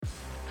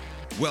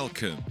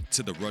Welcome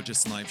to the Roger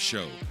Snipes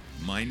Show.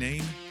 My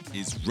name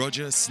is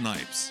Roger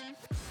Snipes.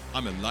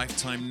 I'm a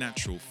lifetime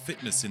natural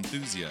fitness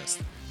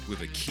enthusiast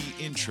with a key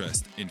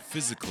interest in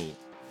physical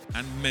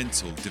and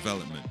mental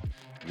development,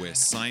 where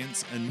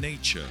science and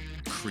nature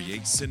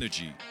create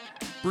synergy,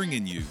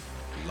 bringing you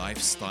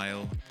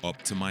lifestyle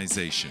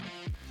optimization.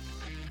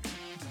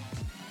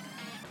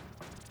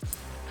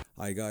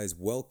 Hi guys,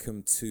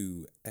 welcome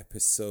to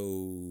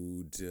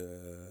episode,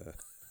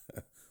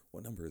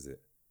 what number is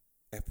it?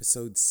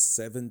 Episode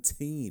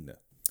 17.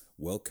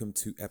 Welcome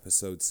to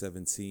episode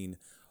 17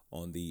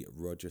 on the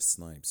Roger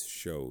Snipes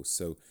Show.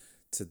 So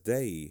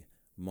today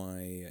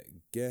my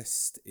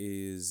guest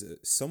is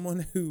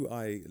someone who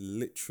I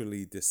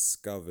literally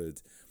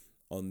discovered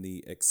on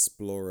the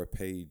Explorer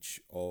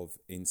page of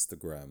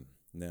Instagram.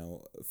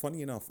 Now,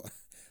 funny enough,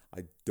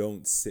 I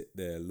don't sit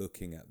there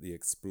looking at the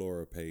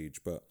Explorer page,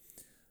 but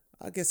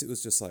I guess it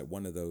was just like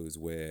one of those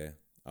where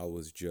I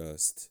was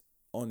just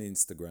on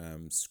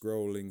Instagram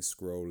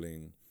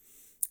scrolling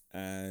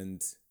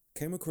and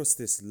came across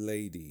this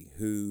lady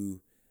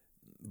who,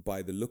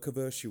 by the look of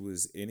her, she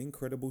was in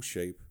incredible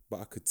shape,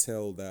 but I could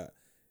tell that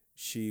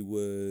she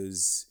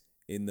was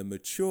in the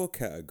mature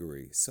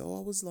category. So I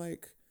was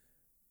like,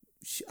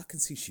 I can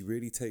see she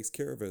really takes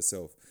care of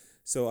herself.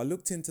 So I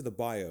looked into the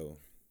bio,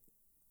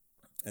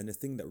 and the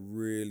thing that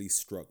really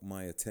struck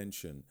my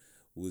attention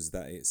was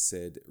that it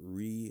said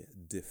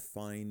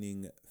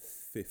redefining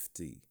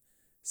 50.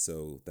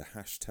 So the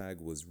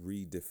hashtag was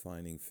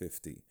redefining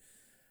 50.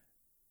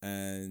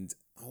 And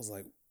I was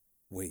like,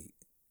 wait,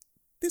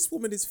 this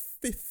woman is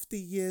 50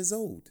 years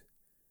old.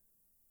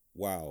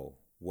 Wow.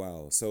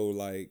 So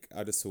like,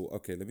 I just thought,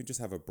 okay, let me just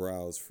have a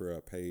browse through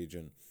her page.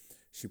 And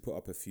she put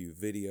up a few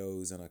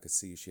videos and I could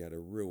see she had a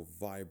real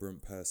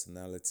vibrant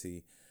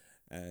personality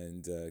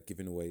and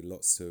giving away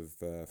lots of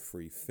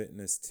free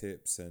fitness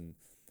tips. And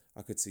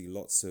I could see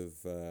lots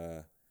of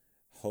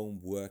home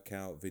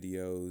workout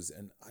videos,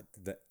 and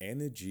the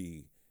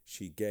energy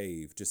she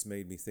gave just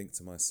made me think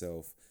to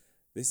myself,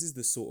 this is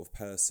the sort of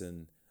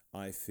person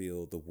I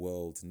feel the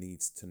world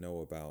needs to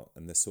know about,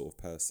 and the sort of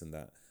person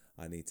that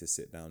I need to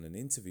sit down and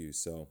interview.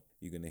 So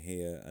you're going to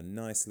hear a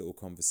nice little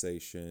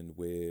conversation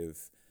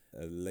with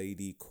a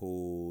lady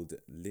called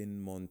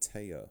Lynn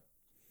Montoya.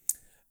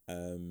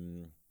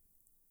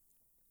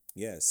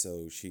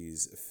 So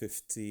she's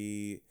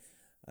 50.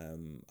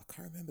 I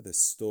can't remember the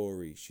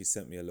story. She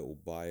sent me a little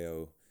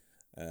bio.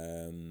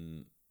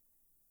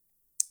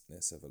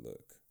 Let's have a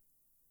look.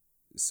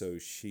 So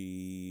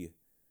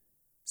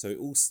it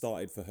all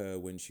started for her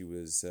when she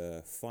was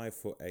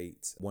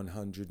 5'8",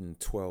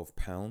 112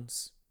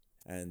 pounds,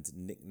 and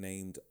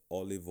nicknamed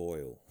Olive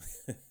Oil.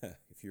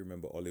 If you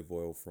remember Olive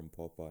Oil from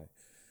Popeye.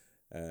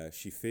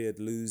 She feared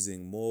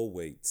losing more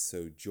weight,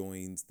 so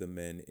joined the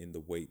men in the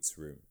weights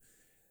room.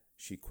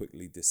 She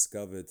quickly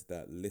discovered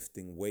that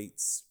lifting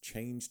weights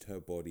changed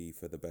her body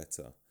for the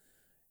better.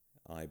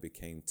 I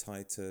became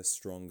tighter,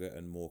 stronger,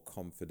 and more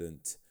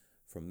confident.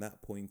 From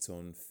that point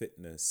on,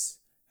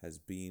 fitness has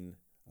been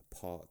a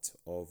part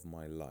of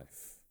my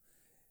life.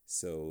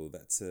 So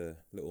that's a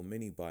little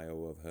mini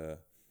bio of her.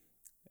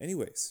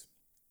 Anyways,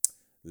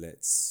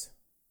 let's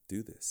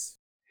do this.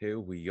 Here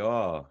we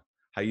are.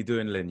 How you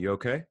doing, Lynn? You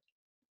okay?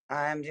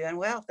 I'm doing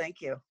well,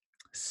 thank you.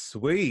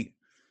 Sweet.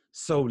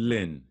 So,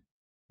 Lynn,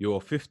 you're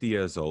 50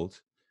 years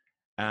old.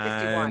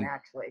 51,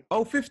 actually.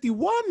 Oh,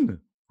 51.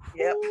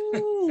 Yep.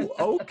 Ooh,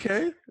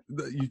 okay.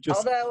 You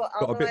just got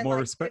a bit more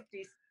respect.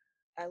 50,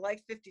 I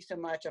like 50 so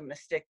much, I'm going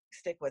to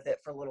stick with it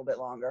for a little bit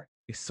longer.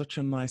 It's such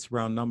a nice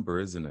round number,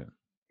 isn't it?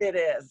 It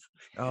is.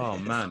 Oh,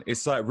 man.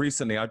 It's like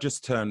recently I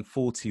just turned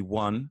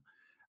 41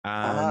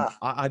 and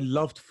I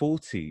loved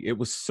 40. It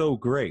was so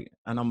great.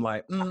 And I'm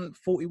like,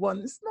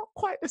 41, it's not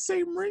quite the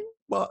same ring,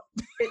 but...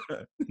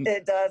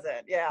 it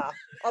doesn't, yeah.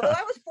 Although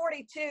I was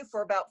 42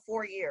 for about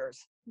 4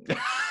 years.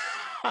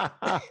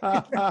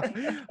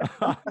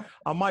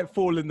 I might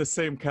fall in the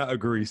same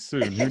category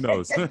soon. Who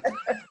knows?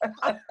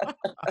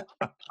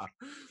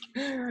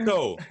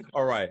 So,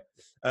 all right.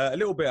 A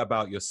little bit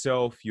about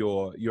yourself.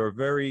 You're a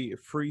very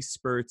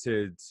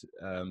free-spirited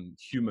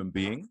human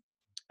being,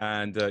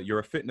 and you're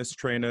a fitness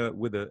trainer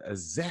with a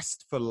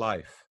zest for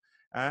life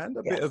and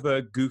a bit of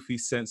a goofy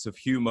sense of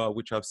humor,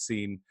 which I've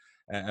seen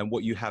and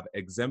what you have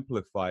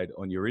exemplified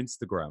on your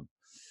Instagram.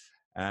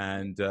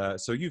 And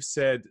so you've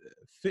said,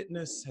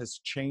 fitness has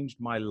changed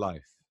my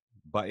life,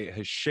 but it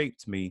has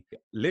shaped me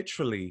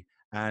literally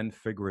and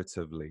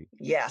figuratively.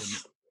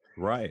 Yes.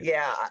 Right.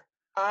 Yeah.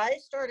 I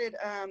started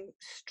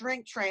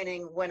strength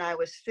training when I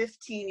was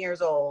 15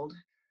 years old.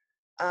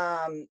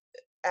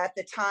 At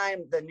the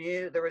time,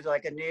 there was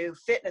like a new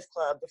fitness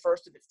club, the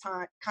first of its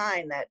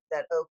kind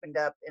that opened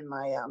up in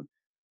my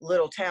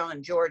little town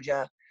in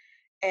Georgia.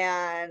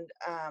 And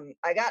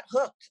I got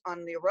hooked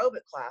on the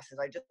aerobic classes.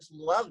 I just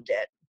loved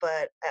it.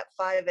 But at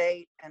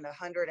 5'8" and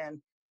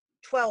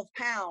 112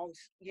 pounds,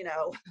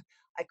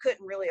 I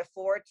couldn't really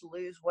afford to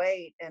lose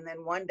weight. And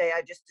then one day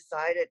I just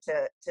decided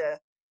to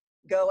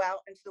go out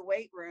into the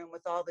weight room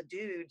with all the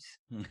dudes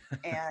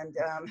and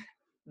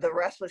the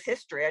rest was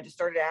history. I just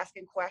started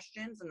asking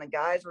questions, and the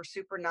guys were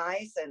super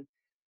nice and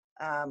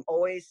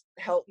always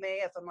helped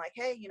me if I'm like,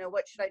 hey,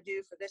 what should I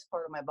do for this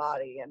part of my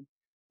body? And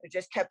I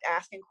just kept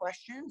asking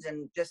questions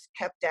and just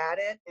kept at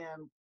it.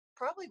 And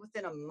probably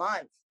within a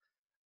month,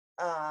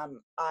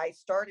 I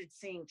started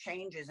seeing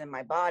changes in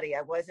my body.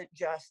 I wasn't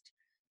just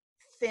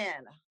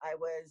thin. I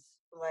was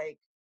like,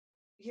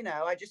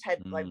 I just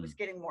had like was Mm.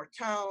 getting more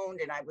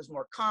toned and I was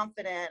more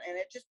confident, and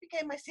it just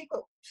became my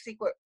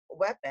secret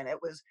weapon.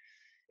 It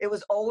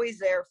was always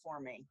there for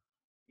me,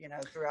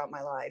 throughout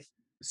my life.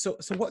 So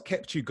what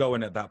kept you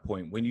going at that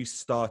point when you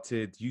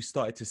started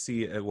to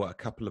see a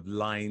couple of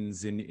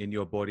lines in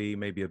your body,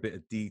 maybe a bit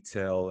of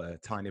detail, a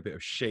tiny bit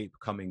of shape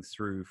coming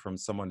through from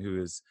someone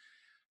who is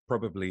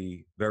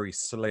probably very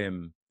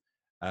slim.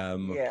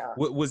 Yeah.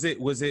 Was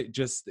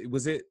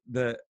it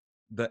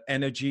the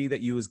energy that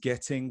you was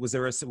getting? Was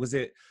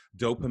it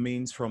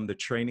dopamines from the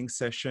training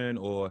session,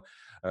 or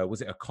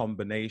was it a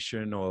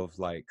combination of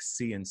like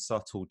seeing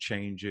subtle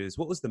changes?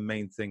 What was the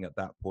main thing at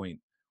that point?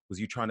 Was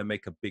you trying to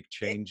make a big It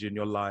change in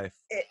your life?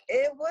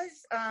 it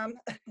was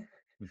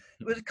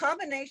it was a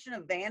combination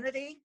of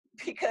vanity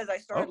because I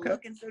started Okay.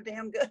 looking so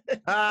damn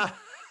good. Ah,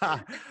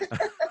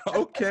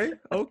 okay,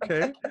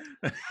 okay.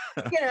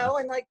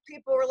 And like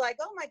people were like,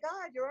 "Oh my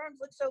God, your arms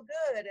look so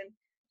good."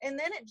 And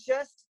then it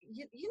just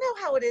you know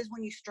how it is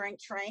when you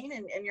strength train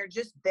and you're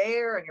just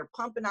there and you're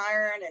pumping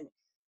iron, and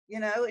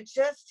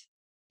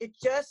it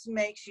just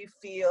makes you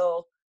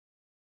feel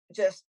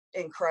just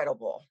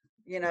incredible.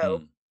 You know,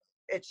 Mm.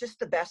 it's just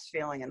the best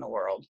feeling in the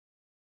world.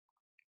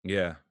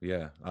 Yeah,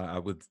 yeah, I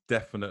would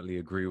definitely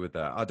agree with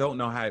that. I don't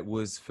know how it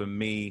was for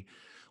me.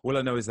 All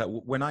I know is that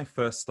when I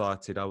first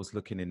started, I was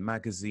looking in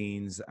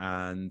magazines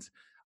and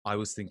I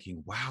was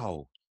thinking,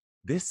 wow,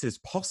 this is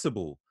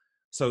possible.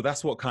 So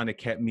that's what kind of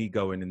kept me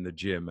going in the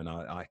gym. And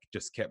I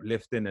just kept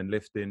lifting and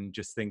lifting,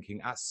 just thinking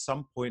at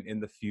some point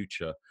in the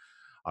future,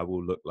 I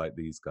will look like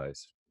these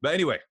guys. But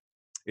anyway,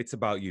 it's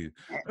about you.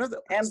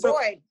 And So,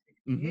 boy,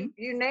 mhm.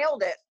 you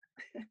nailed it.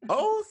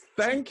 Oh,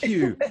 thank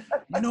you.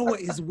 You know what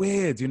is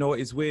weird? You know what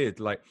is weird?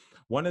 Like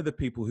one of the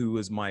people who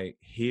was my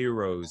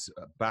heroes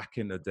back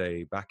in the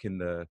day, back in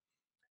the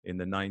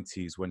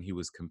 90s when he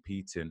was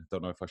competing.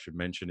 Don't know if I should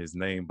mention his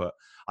name, but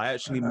I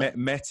actually Uh-huh.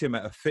 met him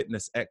at a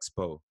fitness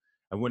expo.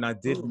 And when I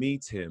did Ooh.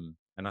 meet him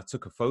and I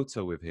took a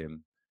photo with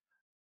him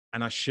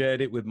and I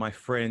shared it with my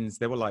friends,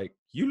 they were like,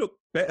 "You look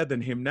better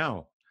than him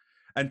now."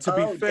 And to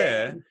be Oh,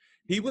 fair, dang.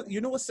 he was,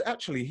 you know what's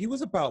actually, he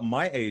was about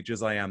my age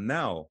as I am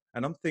now.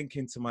 And I'm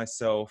thinking to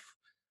myself,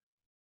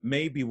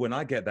 maybe when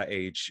I get that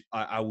age,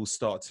 I will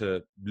start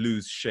to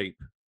lose shape.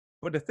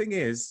 But the thing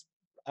is,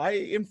 I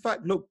in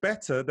fact look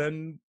better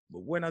than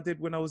when I did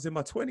when I was in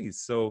my 20s.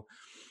 So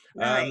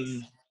Nice.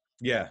 um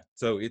yeah,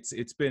 so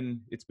it's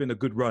been a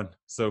good run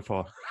so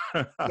far.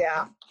 Yeah.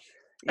 Yeah.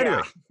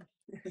 Anyway,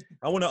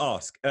 I want to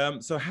ask,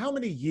 so how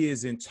many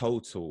years in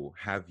total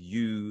have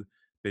you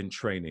been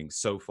training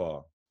so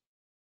far?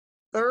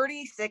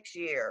 36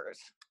 years.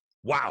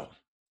 Wow.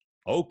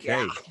 Yeah.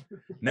 Okay.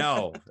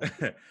 Now,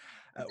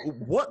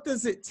 what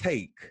does it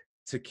take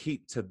to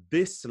keep to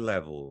this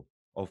level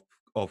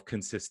of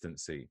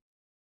consistency?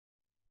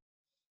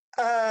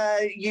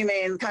 You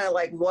mean kind of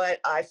like what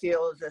I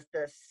feel is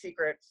the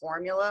secret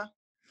formula?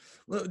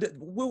 Well,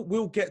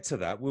 we'll get to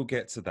that. We'll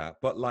get to that.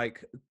 But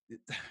like,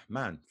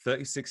 man,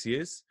 36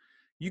 years.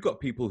 You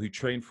got people who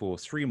train for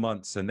 3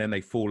 months and then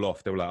they fall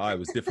off. They were like, "Oh, it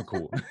was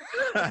difficult."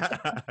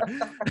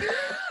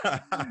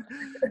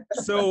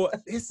 So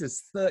this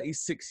is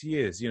 36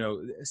 years. You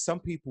know, some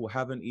people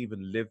haven't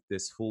even lived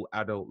this full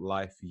adult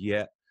life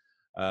yet.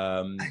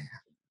 Um,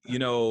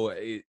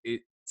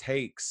 it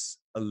takes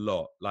a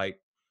lot. Like,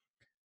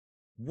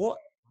 what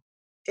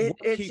It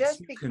what it keeps just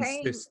you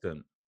became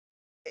consistent?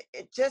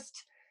 it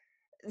just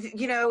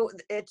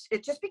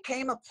it just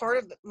became a part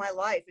of my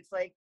life. It's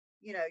like,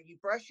 you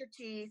brush your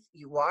teeth,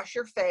 you wash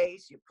your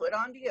face, you put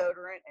on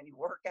deodorant, and you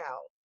work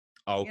out.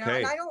 And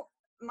Okay. I don't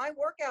my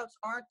workouts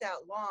aren't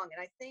that long, and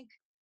I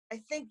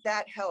think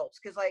that helps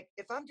because, like,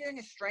 if I'm doing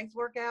a strength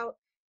workout,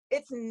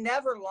 it's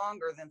never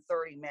longer than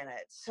 30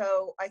 minutes.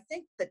 So I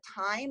think the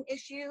time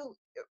issue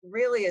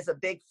really is a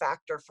big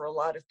factor for a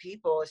lot of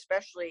people,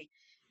 especially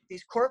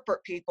these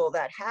corporate people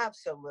that have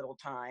so little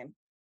time.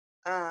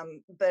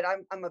 But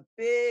I'm a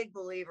big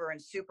believer in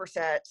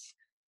supersets,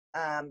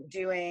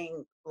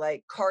 doing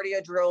like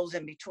cardio drills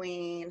in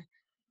between.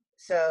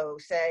 So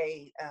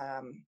say,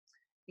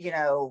 you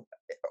know,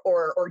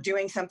 or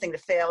doing something to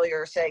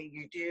failure. Say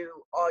you do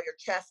all your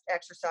chest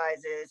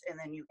exercises and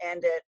then you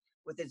end it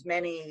with as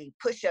many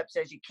push-ups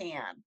as you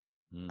can,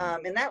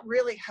 Mm. and that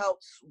really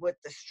helps with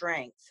the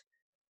strength.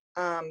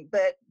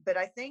 But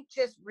I think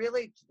just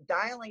really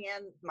dialing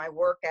in my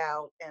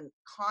workout and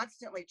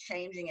constantly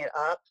changing it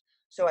up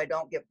so I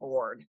don't get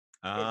bored is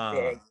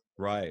big. Ah,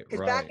 right,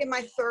 Because back right. in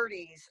my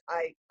 30s,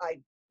 I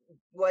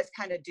was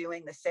kind of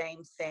doing the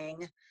same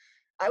thing.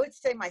 I would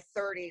say my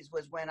 30s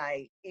was when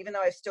even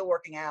though I was still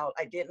working out,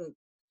 I didn't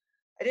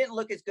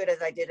look as good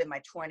as I did in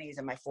my 20s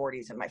and my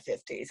 40s and my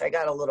 50s. I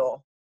got a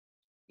little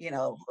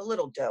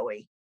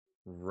doughy.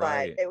 but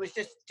Right. it was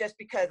just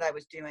because I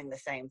was doing the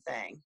same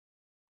thing.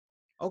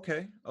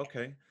 Okay.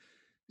 Okay.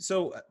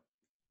 So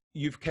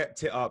you've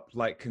kept it up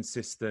like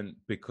consistent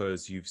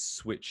because you've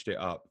switched it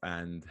up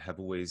and have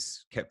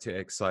always kept it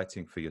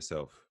exciting for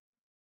yourself.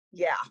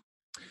 Yeah,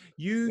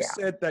 You yeah.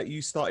 said that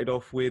you started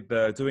off with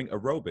doing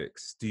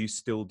aerobics. Do you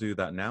still do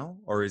that now,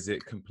 or is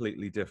it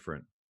completely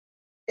different?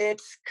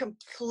 It's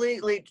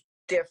completely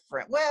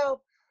different.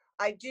 Well,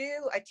 I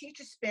teach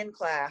a spin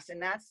class,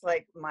 and that's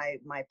like my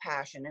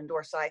passion,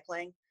 indoor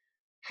cycling.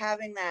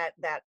 Having that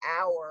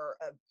hour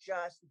of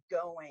just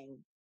going,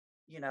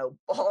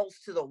 balls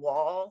to the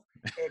wall,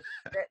 it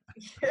that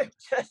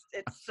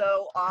it's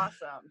so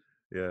awesome.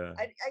 Yeah.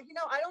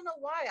 I don't know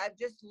why. I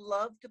just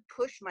love to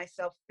push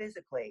myself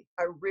physically.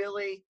 I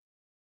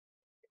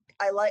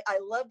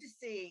love to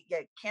see,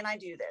 yeah, can I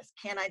do this?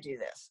 Can I do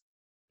this?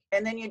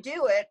 And then you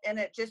do it, and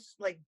it just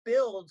like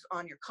builds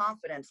on your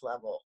confidence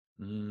level.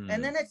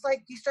 And Mm, then it's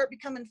like you start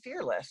becoming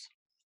fearless.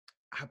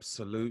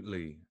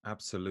 absolutely.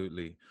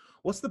 Absolutely.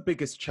 What's the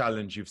biggest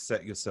challenge you've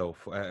set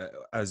yourself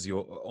as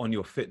you're on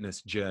your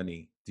fitness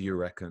journey, do you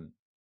reckon?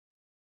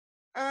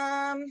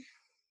 Um,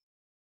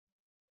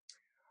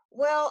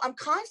 well, I'm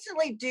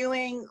constantly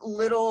doing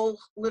little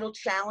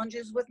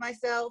challenges with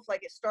myself.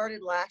 Like it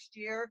started last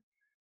year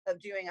of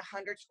doing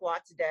 100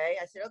 squats a day.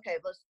 I said, okay,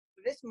 let's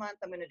for this month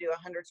I'm going to do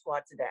 100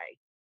 squats a day.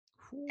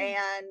 Whew.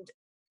 And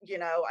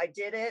I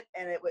did it,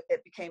 and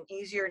it became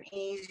easier and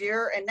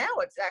easier. And now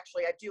it's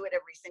actually I do it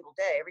every single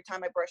day. Every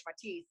time I brush my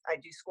teeth, I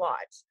do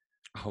squats.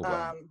 Oh,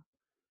 wow. Um,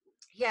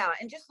 yeah,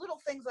 and just little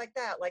things like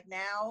that. Like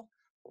now,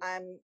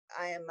 I'm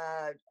I'm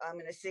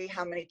going to see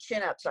how many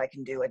chin ups I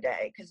can do a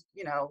day because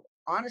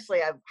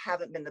honestly I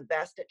haven't been the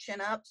best at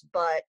chin ups,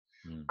 but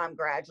Mm, I'm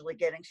gradually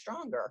getting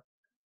stronger.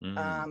 mm.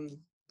 Um,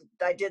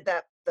 I did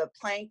the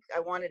plank. I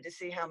wanted to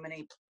see how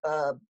many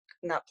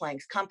not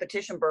planks,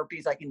 competition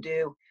burpees I can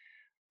do.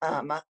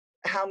 Um,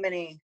 how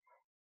many?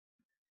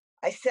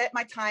 I set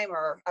my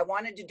timer. I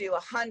wanted to do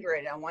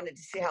 100. I wanted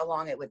to see how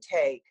long it would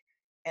take,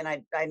 and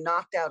I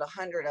knocked out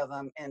 100 of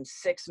them in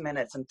 6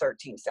 minutes and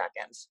 13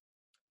 seconds.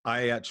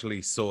 I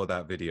actually saw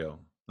that video.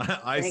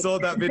 I Thank saw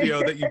that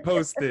video that you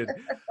posted.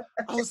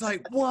 I was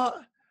like,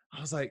 what?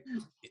 I was like,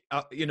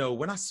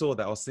 when I saw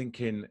that, I was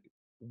thinking,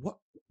 what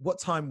what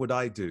time would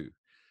I do?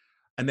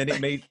 And then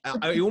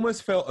I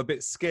almost felt a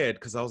bit scared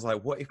because I was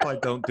like, what if I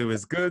don't do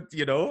as good?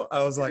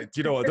 I was like,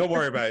 you know what? Don't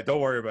worry about it.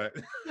 Don't worry about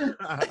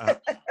it.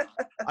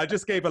 I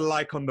just gave a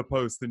like on the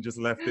post and just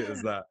left it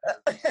as that.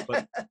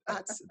 But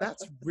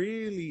that's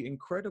really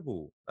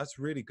incredible. That's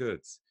really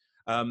good.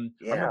 I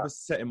Yeah, remember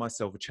setting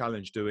myself a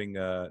challenge doing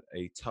a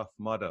tough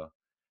mudder,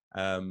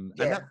 and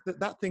yeah,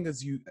 that thing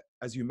as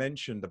you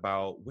mentioned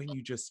about when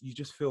you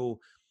just feel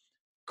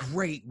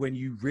great when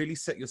you really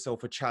set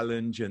yourself a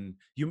challenge, and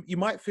you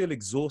might feel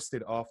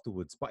exhausted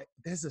afterwards, but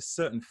there's a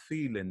certain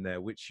feeling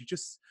there which you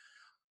just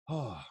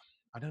oh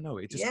I don't know,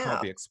 it just can't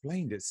yeah. be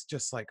explained. It's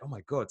just like, oh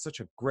my god, such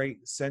a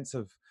great sense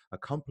of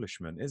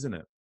accomplishment, isn't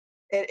it?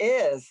 It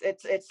is.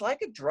 It's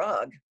like a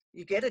drug.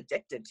 You get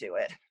addicted to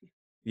it,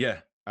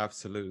 Yeah,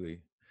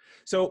 absolutely.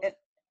 So, and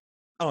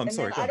oh, I'm and then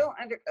sorry, go on.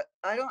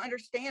 I don't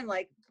understand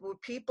like when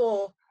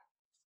people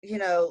you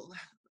know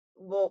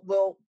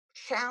will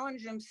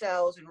challenge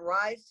themselves and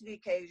rise to the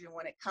occasion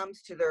when it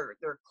comes to their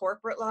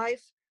corporate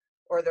life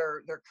or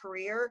their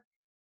career,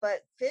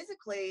 but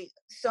physically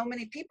so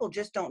many people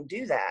just don't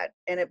do that,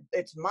 and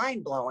it's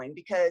mind-blowing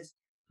because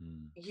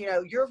Mm.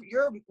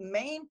 your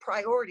main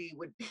priority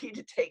would be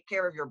to take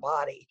care of your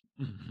body.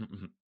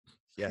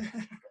 Yeah,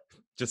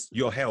 just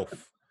your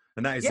health,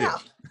 and that is Yeah,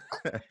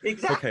 it.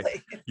 Okay,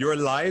 exactly. you're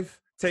alive.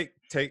 Take.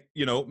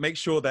 Make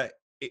sure that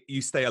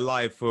you stay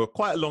alive for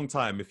quite a long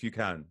time if you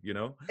can.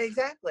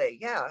 Exactly,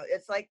 yeah,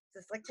 it's like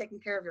taking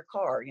care of your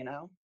car.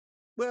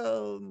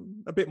 Well,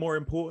 a bit more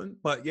important,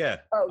 but yeah,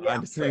 Oh I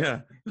yeah, true.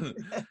 understand. Yeah,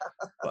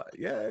 but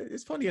yeah,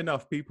 it's funny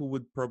enough. People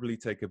would probably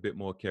take a bit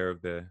more care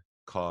of their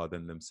car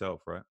than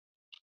themselves, right?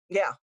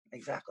 Yeah,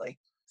 exactly.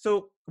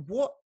 So,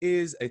 what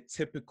is a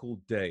typical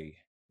day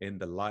in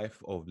the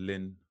life of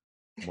Lynn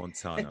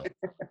Montana?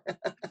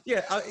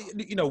 Yeah,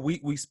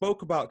 we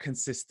spoke about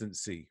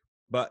consistency,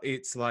 but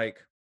it's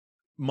like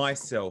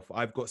myself,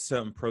 I've got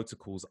certain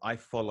protocols I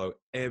follow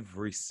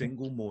every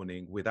single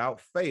morning without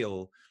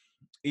fail,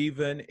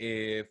 even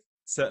if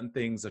certain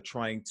things are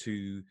trying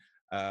to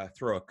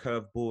throw a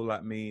curveball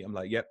at me. I'm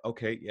like, yep,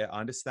 okay, yeah, I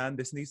understand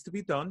this needs to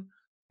be done,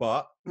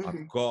 but I've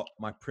Hmm. got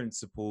my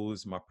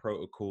principles, my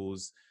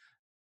protocols,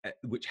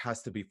 which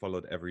has to be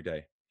followed every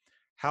day.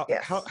 How how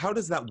Yes. how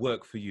does that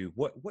work for you?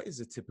 What is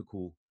a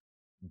typical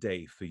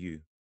day for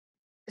you?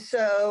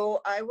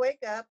 So I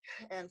wake up,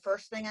 and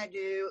first thing I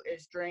do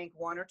is drink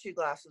 1 or 2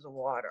 glasses of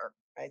water.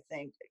 I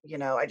think,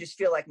 I just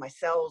feel like my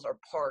cells are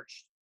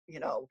parched, you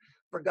know,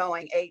 for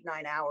going 8,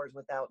 9 hours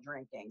without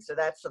drinking. So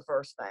that's the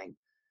first thing.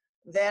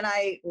 Then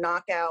I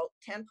knock out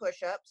 10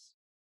 push ups,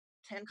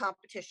 10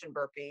 competition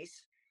burpees.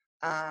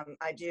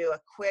 I do a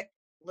quick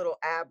little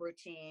ab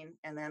routine.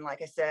 And then,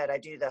 like I said, I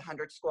do the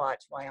 100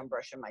 squats while I'm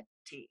brushing my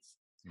teeth.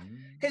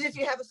 Because if Mm.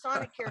 you have a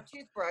sonic care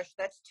toothbrush,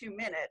 that's 2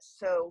 minutes.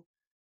 So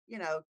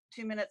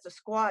 2 minutes of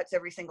squats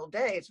every single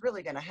day, it's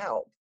really going to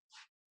help.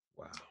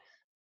 Wow.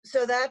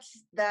 So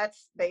that's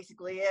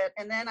basically it.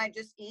 And then I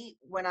just eat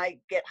when I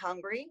get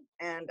hungry,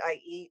 and I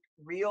eat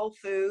real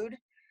food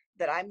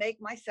that I make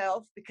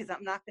myself, because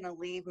I'm not going to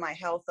leave my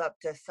health up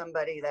to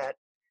somebody that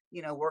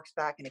works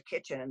back in the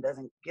kitchen and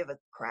doesn't give a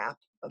crap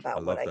I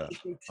about what love I that.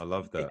 eat. I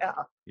love that.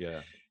 Yeah.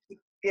 Yeah.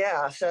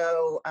 Yeah.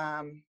 So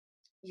I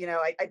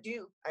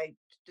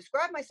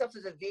describe myself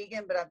as a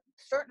vegan, but I'm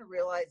starting to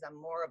realize I'm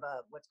more of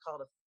a what's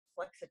called a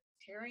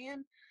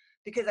flexitarian,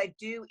 because I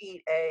do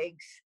eat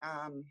eggs.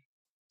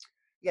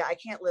 Yeah, I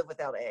can't live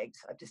without eggs,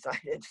 I've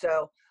decided.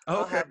 So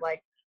I'll Okay. have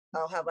like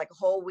I'll have like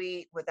whole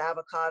wheat with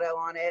avocado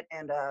on it,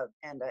 and a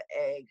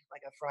egg,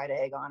 like a fried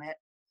egg on it.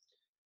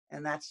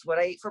 And that's what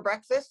I eat for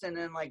breakfast, and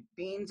then like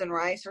beans and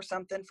rice or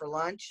something for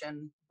lunch,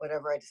 and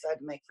whatever I decide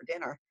to make for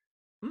dinner.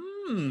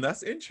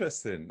 That's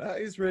interesting. That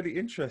is really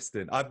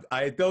interesting.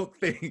 I don't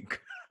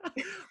think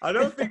I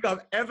don't think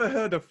I've ever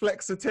heard of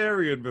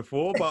flexitarian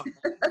before, but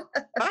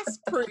that's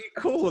pretty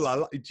cool.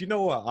 Do you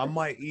know what? I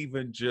might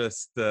even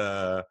just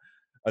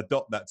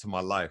adopt that to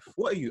my life.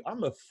 What are you?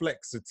 I'm a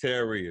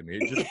flexitarian.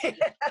 It just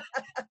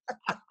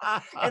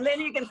And then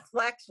you can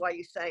flex while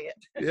you say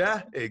it.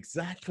 yeah,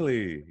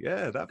 exactly.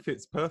 Yeah, that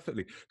fits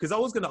perfectly. Because I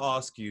was going to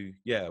ask you,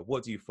 yeah,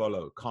 what do you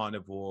follow?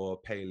 Carnivore,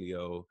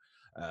 paleo,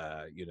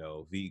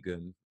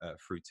 vegan,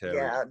 fruitarian.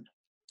 Yeah,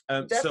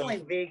 So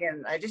definitely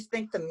vegan. I just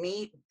think the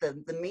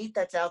meat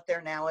that's out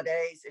there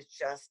nowadays is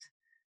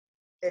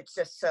it's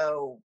just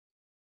so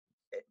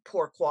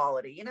poor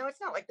quality.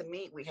 It's not like the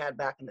meat we had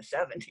back in the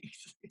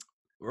 70s.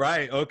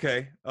 right,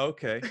 okay,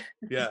 okay.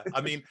 Yeah,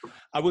 I mean,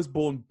 I was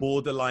born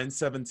borderline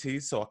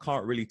 70s, so I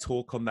can't really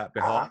talk on that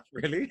behalf, Ah,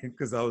 really,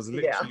 because I was yeah.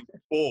 literally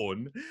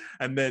born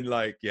and then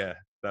like, yeah,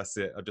 that's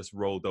it. I just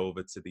rolled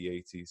over to the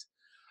 80s.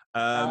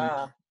 Um,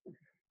 Ah,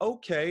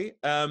 okay.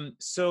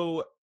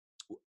 So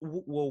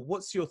well,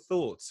 what's your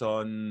thoughts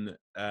on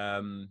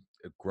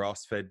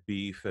grass-fed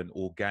beef and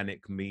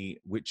organic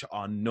meat, which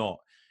are not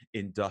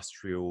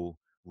industrial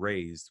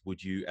raised?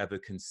 Would you ever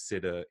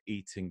consider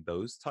eating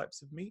those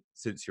types of meat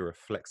since you're a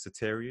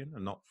flexitarian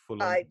and not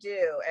full on? I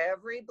do.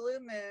 Every blue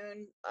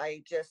moon,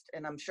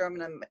 and I'm sure I'm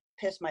going to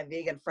piss my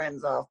vegan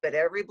friends off, but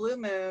every blue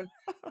moon,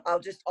 I'll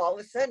just all of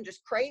a sudden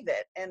just crave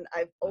it. And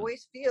I Mm,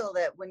 always feel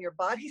that when your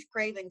body's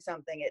craving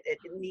something, it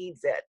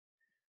needs it. mm,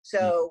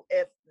 So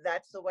if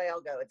that's the way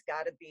I'll go, it's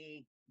got to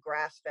be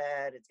grass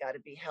fed, it's got to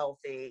be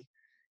healthy.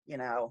 You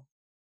know,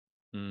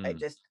 I mm.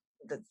 just,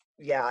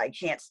 yeah, I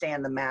can't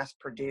stand the mass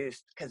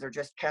produced, because they're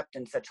just kept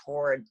in such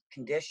horrid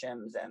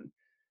conditions and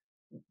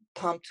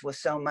pumped with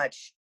so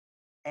much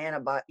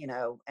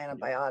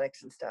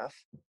antibiotics and stuff.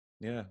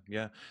 Yeah,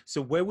 yeah.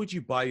 So where would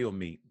you buy your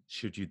meat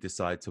should you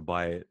decide to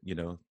buy it,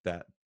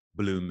 that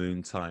blue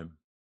moon time?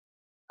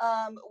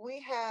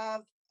 We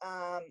have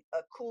a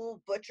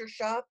cool butcher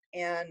shop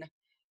in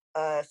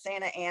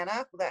Santa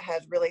Ana that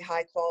has really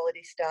high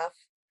quality stuff,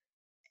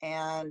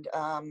 and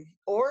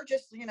or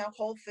just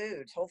Whole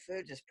Foods. Whole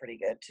Foods is pretty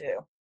good too.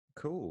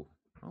 Cool.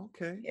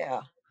 Okay.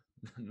 Yeah.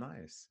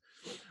 Nice.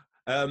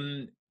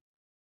 Um,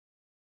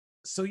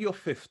 so you're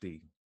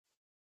 50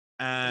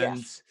 and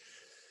Yes.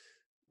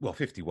 well,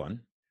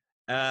 51.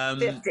 Um,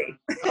 50.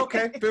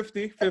 okay,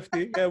 50,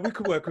 50. Yeah, we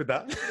could work with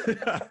that.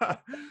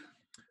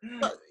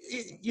 But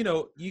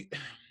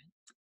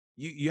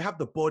you have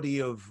the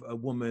body of a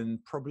woman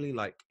probably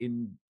like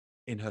in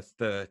her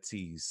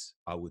 30s,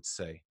 I would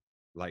say.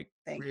 Like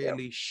Thank you.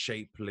 really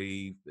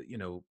shapely,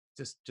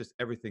 just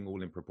everything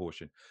all in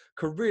proportion.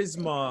 Thank you.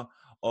 Charisma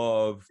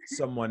of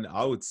someone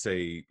I would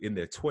say in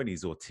their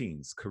 20s or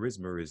teens.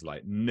 Charisma is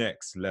like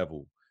next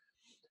level.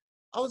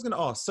 I was going to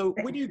ask, so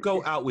when you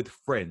go out with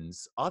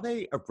friends, are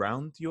they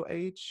around your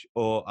age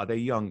or are they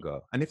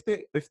younger? And if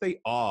they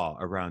are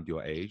around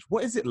your age,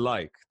 what is it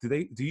like?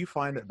 Do you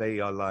find that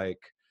they are like,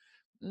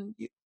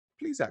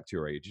 please act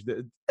your age?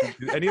 Do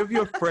any of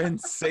your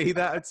friends say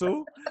that at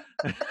all?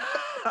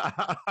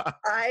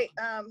 I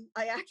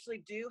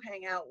actually do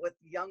hang out with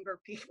younger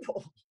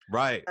people.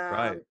 Right,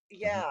 right. Mhm.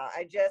 Yeah,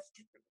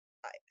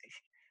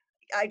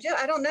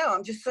 I don't know.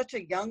 I'm just such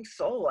a young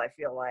soul, I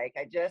feel like.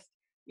 And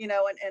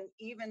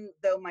even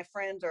though my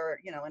friends are,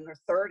 in their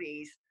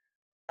 30s,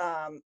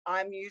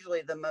 I'm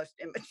usually the most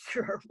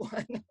immature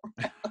one.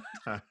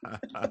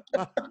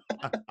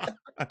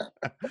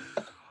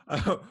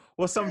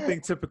 What's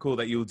something typical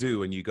that you'll do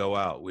when you go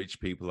out, which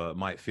people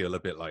might feel a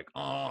bit like,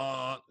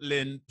 oh,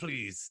 Lynn,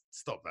 please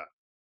stop that.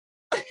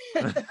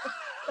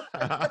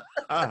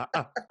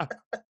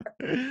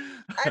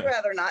 I'd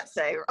rather not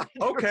say,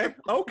 Okay,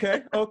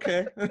 okay,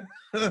 okay.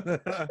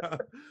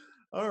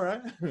 All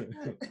right.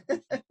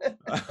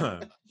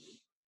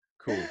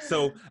 Cool.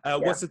 So, Yeah.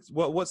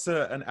 what's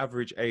an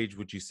average age?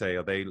 Would you say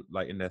are they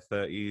like in their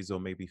 30s or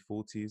maybe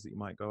 40s that you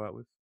might go out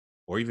with,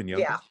 or even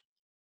younger?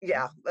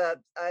 Yeah.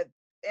 Yeah.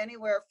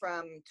 Anywhere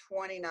from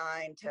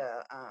 29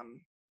 to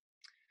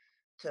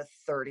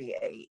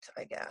 38,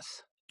 I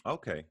guess.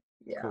 Okay.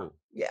 Yeah. Cool.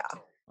 Yeah.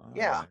 All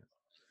Yeah. right.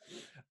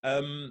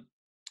 Um.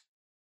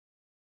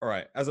 All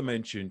right. As I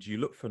mentioned, you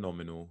look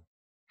phenomenal.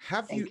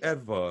 Have you Thank you.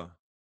 ever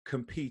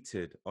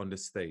competed on the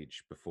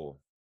stage before,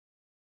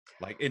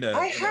 like in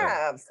I a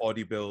have.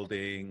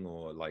 bodybuilding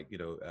or like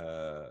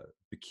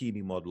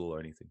bikini model or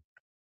anything?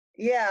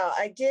 Yeah,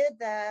 I did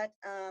that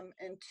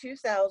in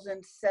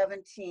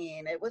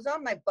 2017. It was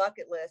on my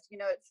bucket list.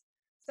 It's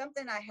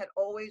something I had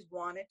always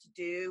wanted to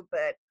do,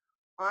 but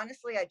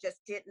honestly, I just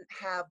didn't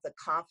have the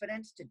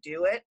confidence to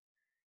do it.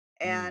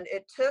 Mm, And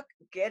it took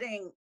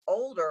getting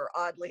older,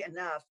 oddly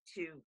enough,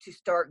 to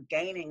start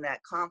gaining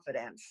that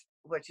confidence,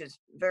 which is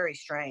very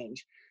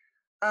strange.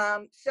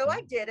 So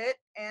I mm, did it,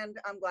 and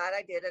I'm glad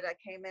I did it. I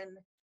came in.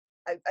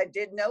 I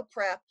did no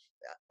prep.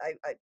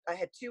 I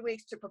had 2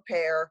 weeks to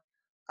prepare.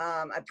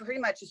 I pretty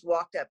much just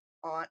walked up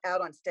on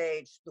out on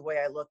stage the way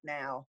I look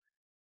now,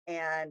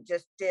 and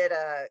just did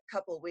a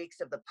couple of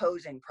weeks of the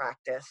posing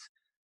practice.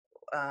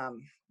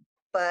 Um,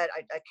 but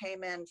I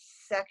came in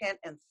second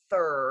and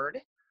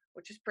third,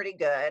 which is pretty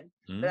good.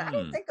 But I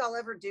don't mm. think I'll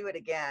ever do it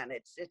again.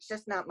 It's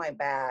just not my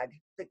bag,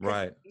 because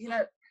Right.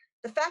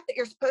 the fact that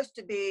you're supposed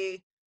to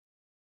be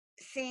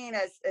seen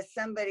as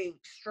somebody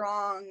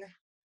strong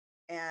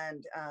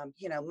and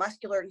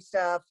muscular and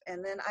stuff,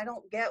 and then I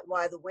don't get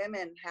why the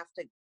women have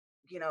to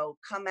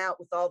come out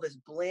with all this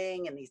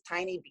bling and these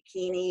tiny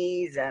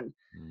bikinis, and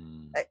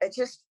Mm, it's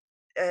just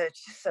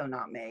so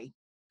not me.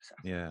 So,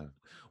 yeah.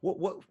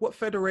 What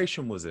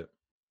federation was it?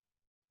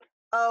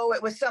 oh,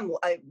 it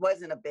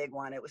wasn't a big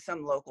one. It was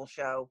some local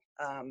show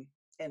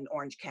in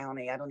Orange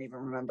County. I don't even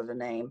remember the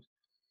name.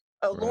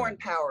 Oh, Right. Lauren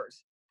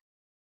Powers.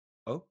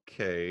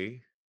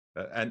 Okay.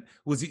 And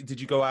was it? Did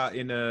you go out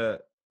in a?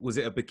 Was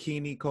it a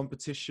bikini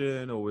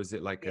competition or was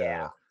it like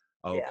Yeah,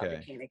 a? yeah, Okay.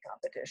 bikini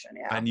competition.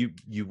 Yeah. And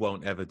you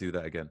won't ever do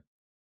that again.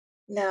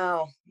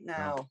 No, No.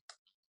 no.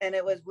 And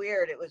it was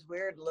weird. It was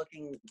weird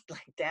looking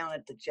like down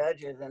at the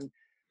judges, and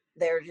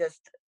they're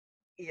just,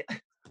 yeah,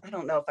 I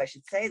don't know if I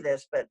should say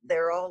this, but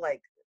they're all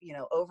like,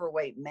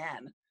 overweight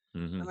men.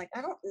 I'm Hmm. like,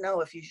 I don't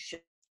know if you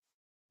should.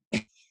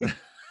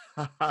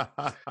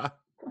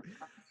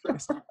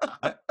 It's,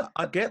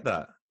 I get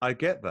that. I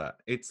get that.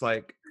 It's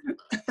like,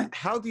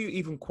 how do you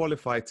even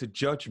qualify to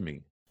judge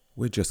me?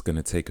 We're just going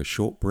to take a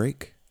short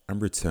break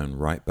and return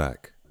right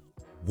back.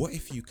 What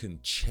if you can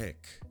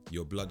check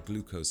your blood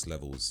glucose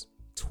levels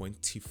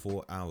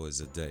 24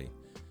 hours a day?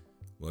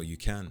 Well, you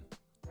can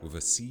with a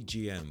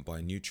CGM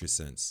by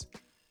NutriSense.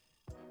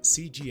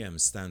 CGM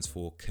stands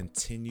for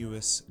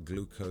Continuous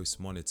Glucose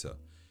Monitor.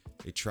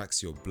 It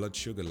tracks your blood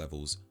sugar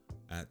levels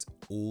at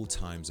all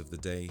times of the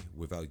day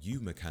without you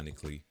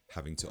mechanically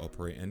having to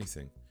operate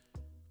anything.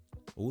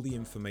 All the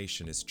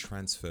information is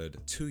transferred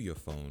to your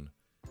phone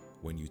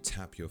when you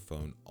tap your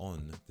phone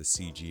on the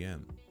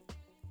CGM.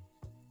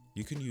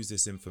 You can use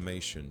this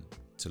information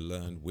to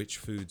learn which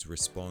foods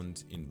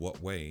respond in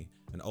what way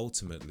and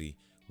ultimately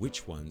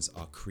which ones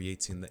are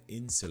creating the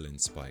insulin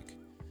spike.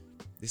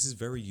 This is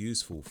very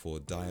useful for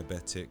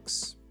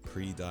diabetics,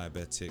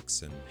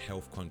 pre-diabetics, and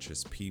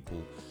health-conscious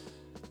people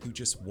who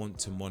just want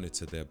to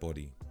monitor their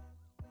body.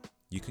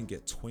 You can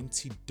get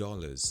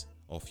 $20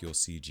 off your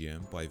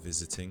CGM by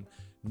visiting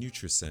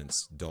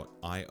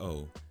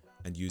nutrisense.io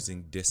and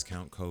using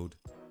discount code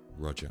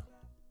Roger.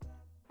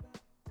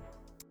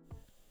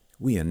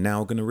 We are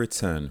now going to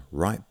return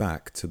right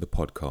back to the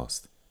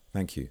podcast.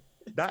 Thank you.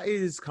 That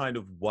is kind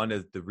of one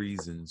of the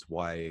reasons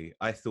why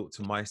I thought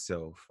to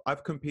myself,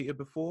 I've competed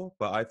before,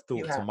 but I've You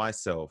thought to have.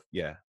 myself,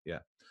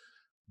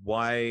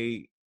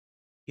 why,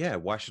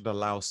 why should I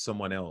allow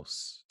someone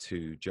else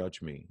to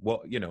judge me?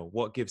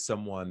 What gives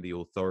someone the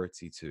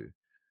authority to?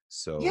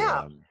 So,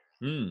 Yeah,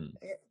 hmm.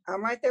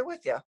 I'm right there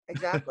with you.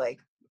 Exactly.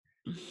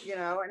 And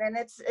then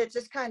it's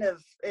just kind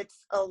of,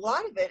 it's a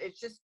lot of it. It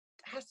just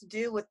has to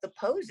do with the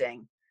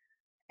posing.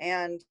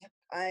 And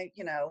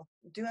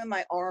doing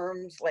my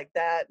arms like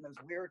that and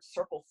those weird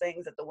circle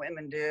things that the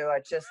women do.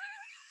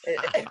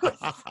 It was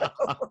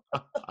so,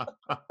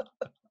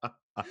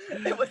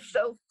 it was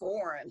so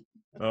foreign.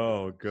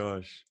 Oh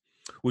gosh.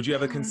 Would you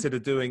ever consider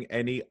doing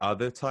any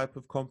other type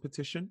of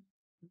competition?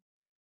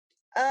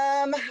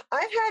 I've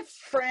had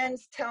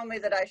friends tell me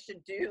that I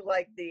should do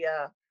like the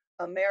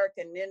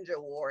American Ninja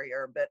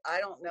Warrior, but I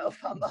don't know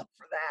if I'm up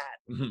for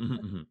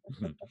that.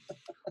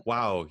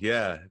 Wow,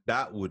 yeah,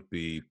 that would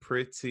be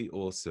pretty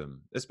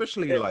awesome.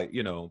 Especially It, like,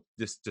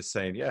 just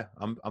saying, yeah,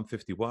 I'm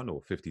 51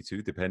 or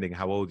 52, depending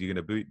how old you're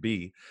going to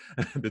be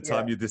the yeah,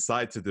 time you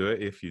decide to do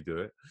it, if you do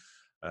it.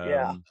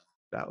 yeah, Um,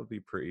 that would be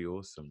pretty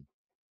awesome.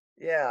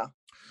 yeah,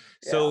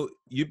 yeah, So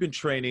you've been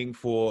training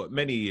for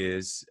many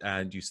years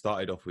and you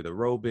started off with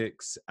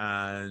aerobics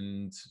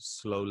and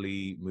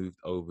slowly moved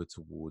over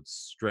towards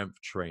strength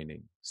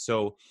training.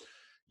 So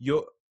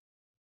your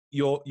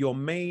your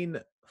main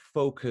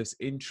focus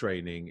in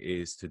training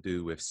is to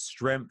do with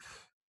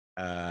strength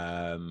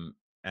um,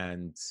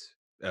 and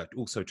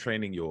also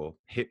training your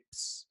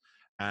hips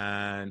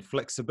and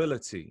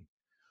flexibility.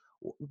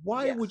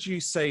 Why would yes. you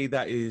say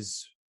that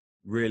is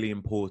really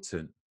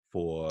important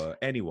for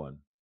anyone?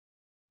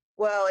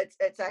 Well,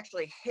 it's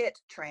actually HIT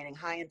training,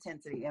 high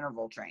intensity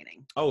interval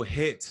training. Oh,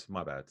 hit.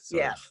 My bad.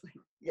 Sorry. Yes,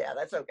 yeah,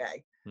 that's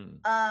okay.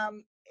 Hmm.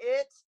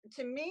 It's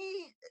to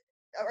me.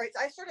 all right,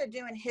 I started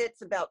doing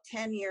hits about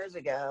 10 years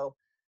ago.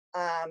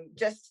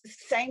 Just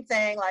same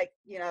thing, like,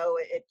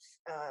 it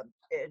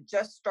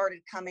just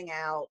started coming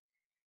out.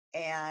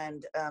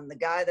 And the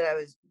guy that I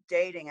was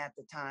dating at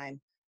the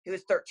time, he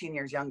was 13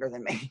 years younger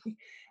than me.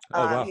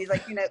 Oh, wow. He's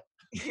like,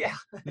 yeah,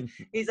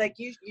 he's like,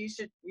 you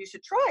should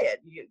try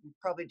it. You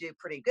probably do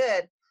pretty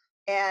good.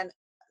 And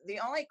the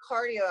only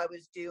cardio I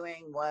was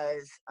doing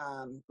was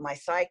my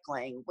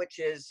cycling, which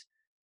is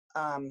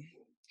um,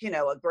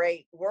 a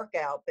great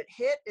workout. But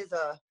hit's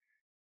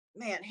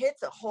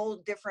a whole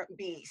different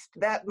beast.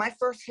 That my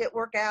first hit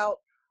workout,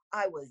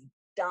 I was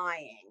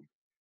dying,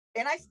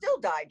 and I still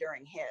die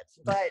during hits,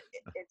 but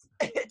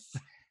it's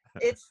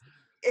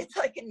it's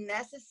like a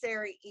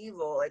necessary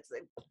evil. It's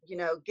like,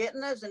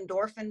 getting those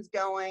endorphins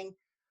going.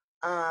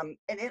 And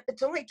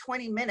it's only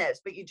 20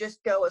 minutes, but you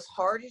just go as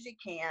hard as you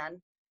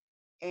can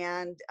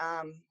and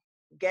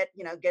get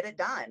it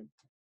done.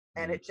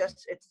 And Mm.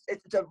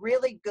 it's a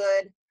really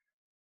good.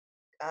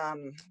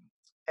 Um,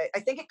 I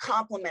think it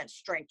complements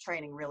strength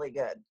training really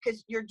good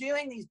because you're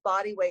doing these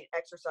body weight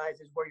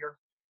exercises where you're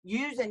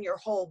using your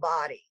whole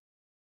body.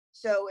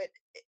 So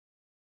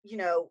you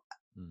know,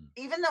 Mm.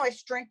 even though I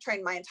strength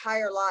trained my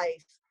entire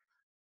life,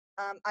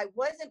 I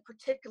wasn't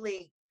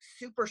particularly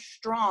super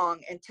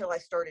strong until I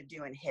started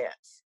doing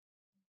hits.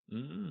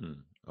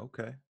 Mm.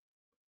 Okay.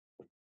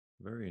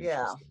 Very Yeah,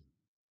 interesting.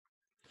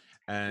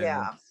 And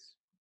yeah,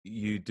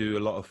 you do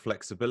a lot of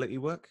flexibility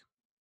work?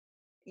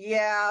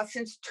 yeah.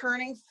 Since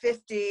turning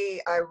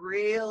 50, I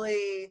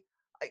was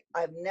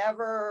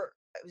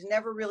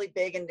never really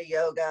big into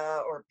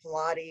yoga or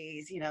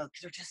Pilates, because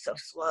they're just so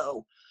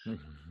slow.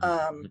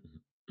 Um,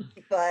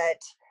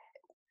 but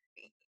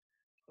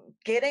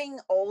getting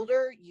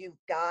older, you've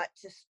got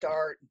to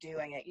start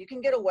doing it. You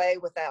can get away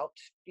without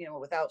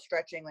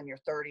stretching when you're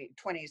 30,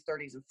 20s,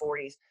 30s, and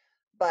 40s,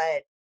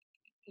 but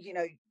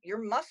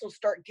your muscles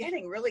start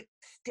getting really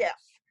stiff.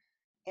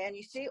 And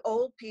you see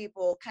old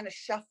people kind of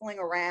shuffling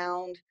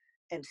around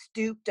and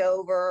stooped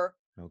over.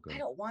 I Okay.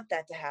 don't want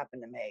that to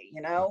happen to me.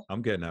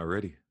 I'm getting that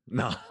ready.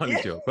 No, only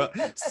Yeah. joke.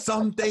 But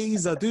some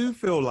days I do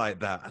feel like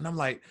that. And I'm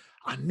like,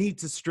 I need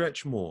to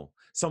stretch more.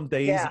 Some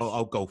days I'll, Yes.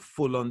 I'll go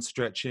full on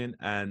stretching,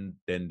 and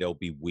then there'll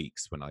be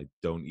weeks when I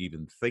don't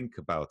even think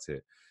about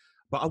it.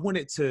 But I want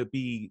it to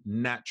be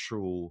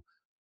natural,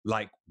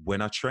 like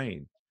when I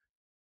train.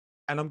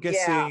 And I'm Yeah.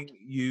 guessing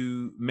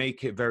you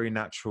make it very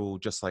natural,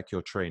 just like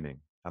your training.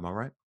 Am I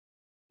right?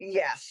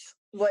 Yes.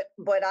 What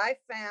I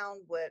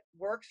found what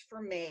works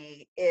for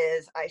me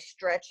is I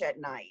stretch at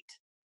night.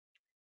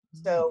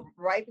 So Mm.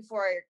 right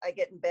before I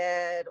get in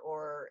bed,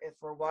 or if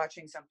we're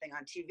watching something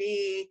on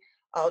TV,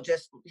 I'll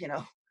just,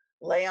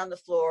 lay on the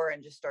floor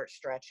and just start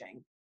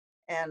stretching.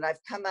 And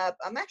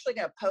I'm actually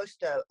going to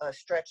post a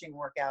stretching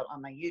workout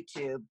on my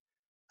YouTube,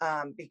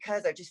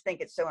 because I just think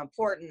it's so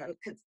important.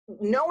 Because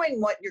knowing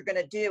what you're going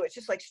to do, it's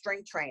just like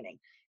strength training.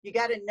 You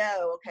got to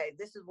know, okay,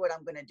 this is what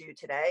I'm going to do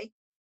today,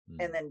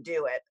 Mm. and then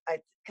do it.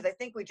 Because I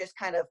think we just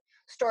kind of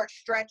start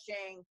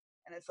stretching,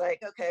 and it's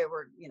like, okay,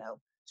 we're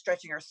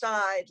stretching our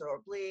sides or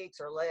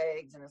obliques or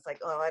legs, and it's like,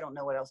 oh, I don't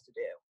know what else to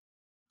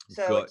do.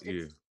 So Got it's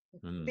you.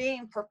 Mm.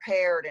 being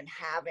prepared and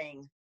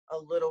having a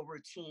little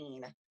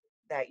routine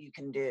that you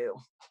can do.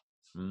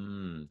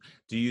 Mm.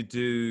 Do you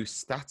do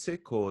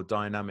static or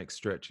dynamic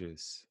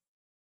stretches?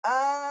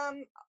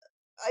 Um,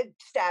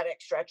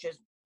 Static stretches,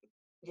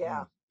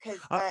 yeah. Mm. Because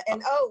I, I,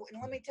 and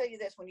let me tell you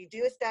this: when you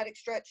do a static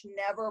stretch,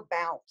 never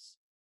bounce.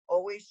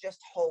 Always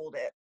just hold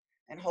it,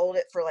 and hold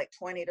it for like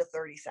 20 to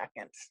 30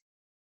 seconds.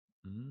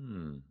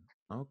 mm,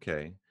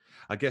 okay.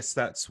 I guess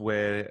that's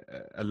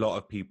where a lot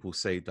of people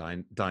say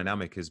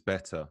dynamic is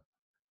better,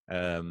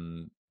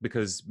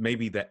 because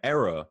maybe the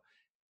error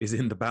is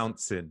in the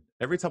bouncing.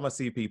 Every time I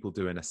see people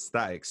doing a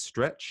static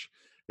stretch,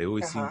 they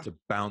always seem Uh-huh. to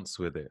bounce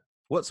with it.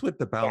 What's with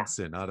the Yeah.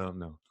 bouncing? I don't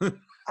know.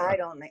 I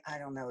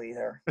don't know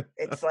either.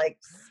 It's like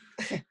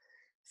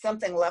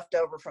something left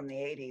over from the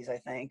 80s, I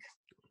think.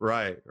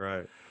 Right,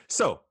 right.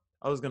 So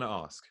I was going to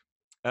ask,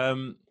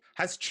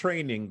 has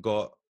training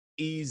got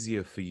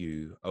easier for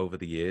you over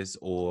the years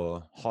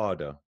or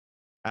harder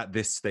at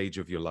this stage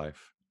of your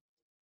life?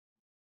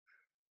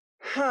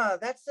 Huh,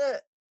 it's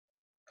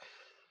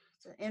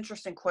an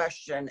interesting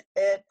question.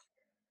 It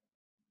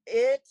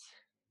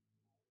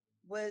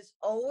was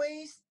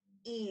always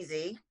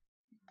easy.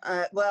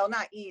 Well,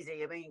 not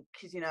easy. I mean,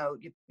 because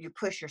you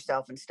push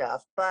yourself and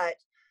stuff. But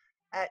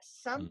at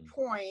some Mm.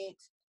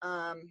 point,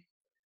 it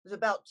was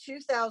about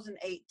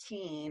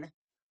 2018,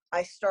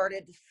 I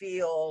started to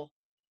feel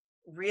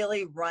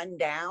really run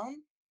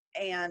down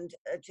and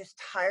just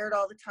tired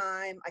all the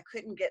time. I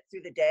couldn't get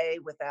through the day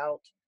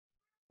without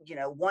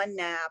one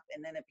nap,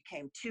 and then it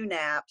became two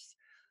naps.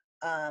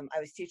 I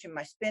was teaching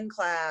my spin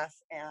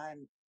class,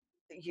 and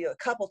a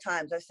couple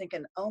times I was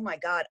thinking, oh my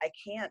God, I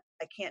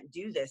can't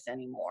do this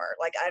anymore.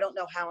 Like, I don't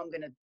know how I'm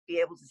going to be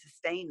able to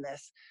sustain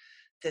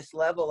this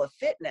level of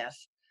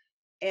fitness.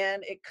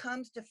 And it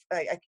comes to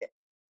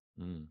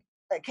Mm.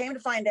 I came to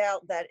find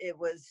out that it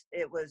was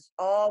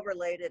all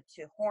related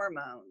to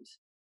hormones.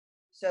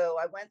 So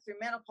I went through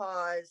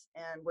menopause,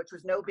 and which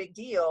was no big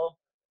deal.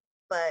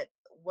 But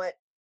what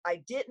I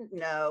didn't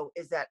know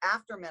is that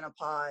after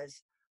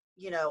menopause,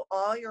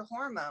 all your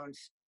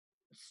hormones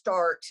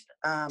start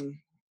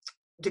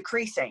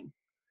decreasing.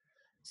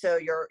 So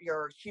your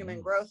human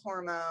Mm. growth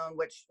hormone,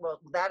 which, well,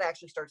 that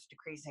actually starts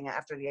decreasing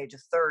after the age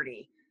of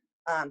 30.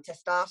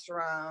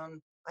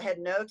 Testosterone. I had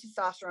no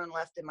testosterone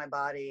left in my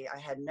body. I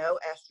had no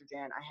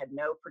estrogen. I had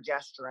no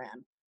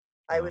progesterone.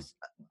 I Wow. was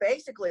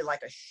basically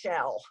like a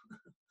shell.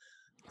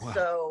 Wow.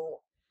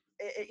 So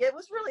it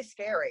was really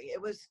scary.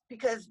 It was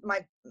because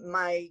my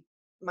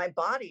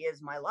body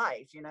is my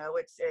life.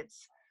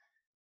 It's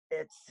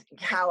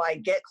how I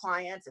get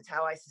clients. It's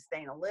how I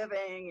sustain a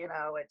living.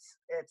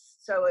 It's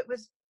so it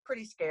was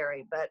pretty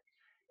scary. But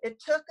it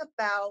took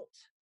about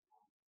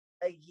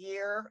a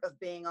year of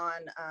being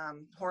on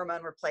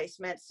hormone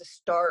replacements to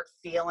start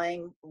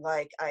feeling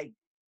like I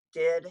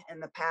did in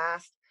the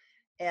past.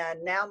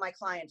 And now my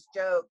clients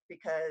joke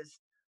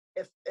because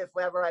if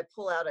ever I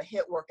pull out a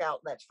hit workout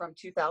that's from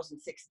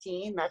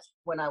 2016, that's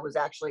when I was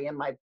actually in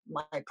my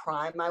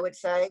prime, I would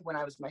say, when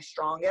I was my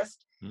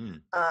strongest. Mm.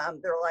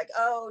 They're like,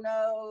 "Oh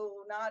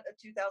no, not a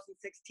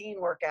 2016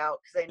 workout,"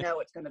 because they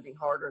know it's going to be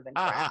harder than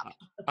crap.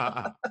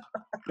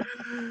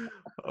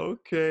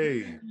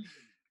 Okay.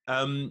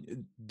 Um,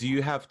 do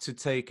you have to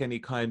take any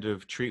kind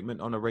of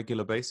treatment on a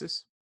regular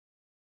basis?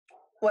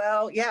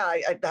 Well, yeah,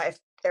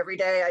 every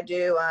day I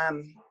do. I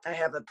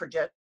have a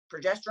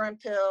progesterone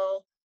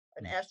pill,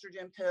 an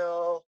estrogen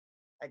pill.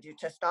 I do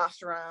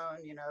testosterone,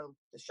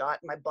 the shot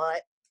in my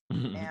butt,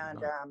 and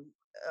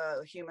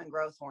No. human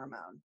growth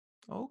hormone.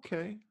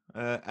 Okay.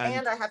 And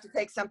And I have to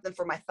take something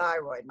for my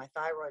thyroid. My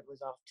thyroid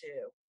was off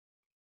too.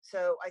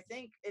 So I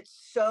think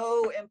it's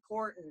so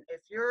important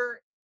if you're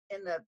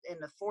in the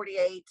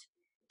 48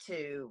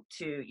 to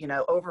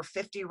over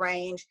 50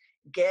 range,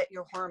 get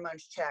your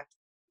hormones checked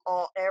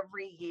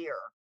every year,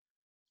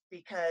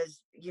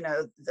 because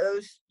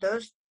those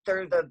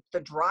they're the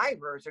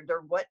drivers, or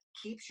they're what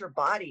keeps your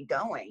body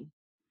going.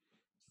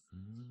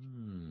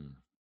 mm,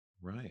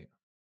 right.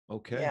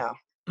 Okay. Yeah.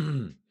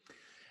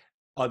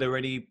 Are there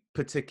any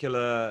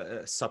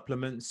particular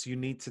supplements you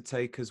need to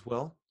take as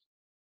well?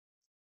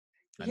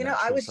 You know,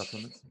 I Natural was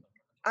supplements?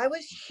 I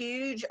was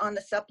huge on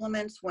the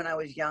supplements when I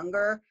was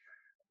younger.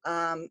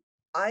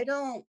 I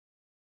don't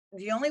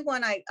The only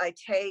one I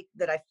take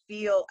that I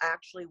feel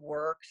actually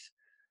works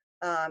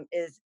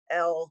is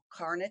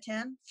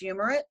L-carnitine,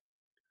 fumarate.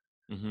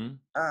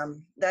 Mm-hmm.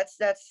 That's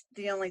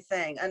the only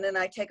thing. And then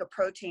I take a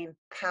protein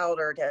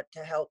powder to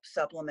help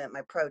supplement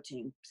my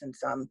protein,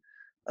 since I'm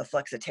a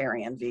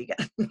flexitarian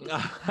vegan.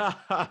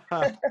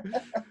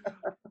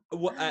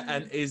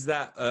 And is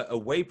that a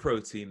whey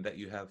protein that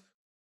you have?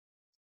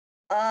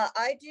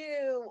 I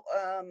do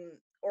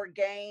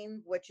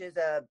Orgain, which is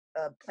a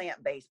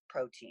plant-based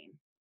protein,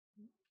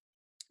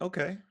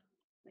 Okay.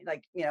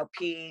 like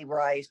pea,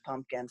 rice,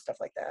 pumpkin, stuff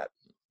like that.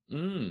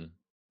 Mm.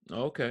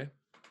 Okay.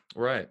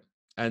 Right.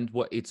 And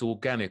what, it's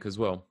organic as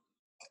well.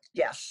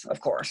 Yes, of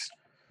course.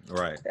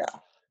 Right. Yeah,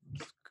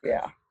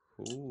 yeah.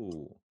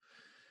 Cool.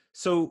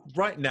 So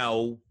right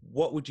now,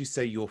 what would you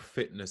say your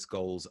fitness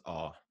goals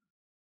are?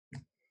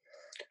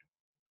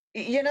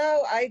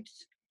 I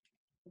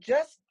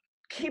just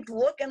keep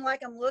looking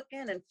like I'm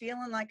looking and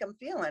feeling like I'm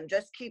feeling.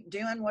 Just keep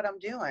doing what I'm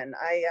doing.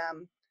 I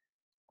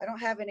don't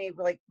have any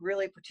like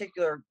really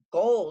particular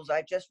goals.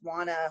 I just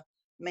want to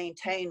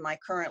maintain my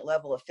current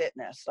level of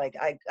fitness. Like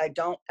I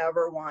don't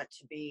ever want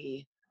to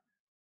be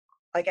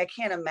like, I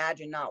can't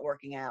imagine not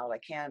working out. I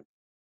can't,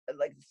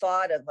 like, the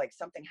thought of like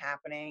something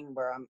happening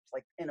where I'm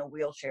like in a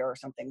wheelchair or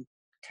something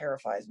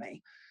terrifies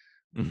me,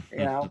 you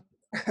know.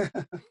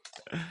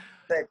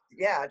 But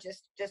yeah,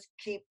 just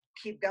keep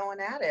going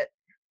at it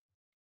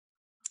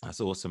That's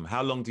awesome.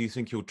 How long do you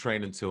think you'll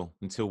train until?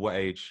 Until what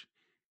age?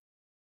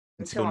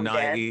 until Until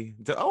I'm dead. 90?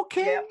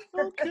 Okay, Yep.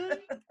 okay.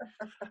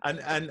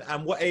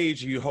 And what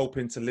age are you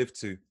hoping to live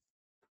to?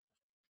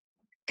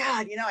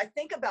 God, I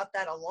think about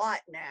that a lot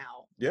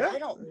now. Yeah? I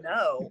don't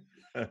know,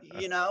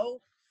 you know.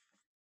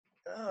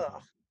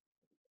 Ugh.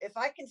 If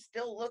I can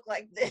still look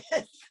like this,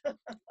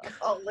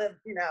 I'll live.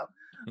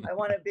 I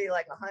want to be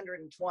like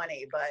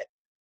 120, but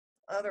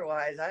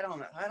otherwise, I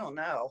don't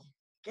know.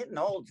 Getting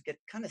old's get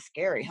kind of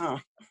scary, huh?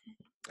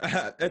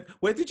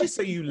 Where did you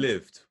say you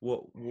lived?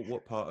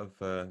 What part of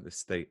the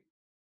state?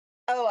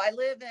 Oh, I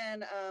live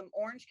in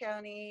Orange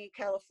County,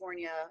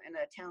 California, in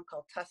a town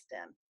called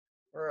Tustin.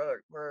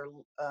 We're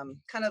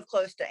kind of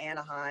close to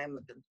Anaheim,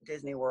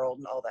 Disney World,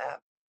 and all that.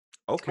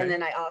 And Okay.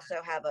 then I also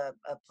have a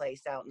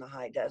place out in the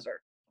high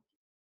desert.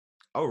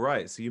 Oh,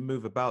 right. So you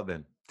move about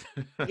then.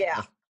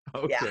 Yeah,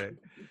 yeah. Okay.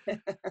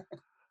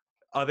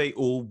 Are they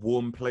all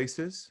warm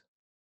places?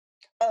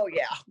 Oh,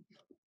 yeah,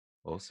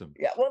 Awesome.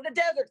 yeah. Well, the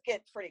desert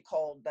gets pretty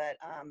cold, but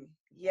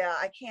yeah,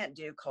 I can't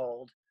do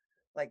cold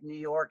like New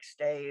York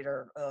State,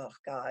 or oh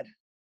God,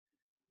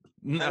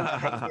 I don't know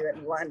if I can do it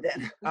in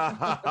London.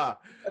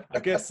 I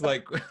guess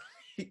like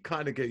you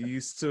kind of get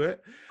used to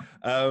it.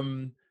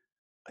 Um,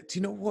 do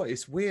you know what?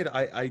 It's weird.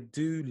 I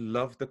do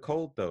love the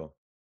cold though.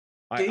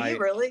 Do you I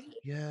really?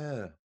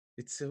 yeah.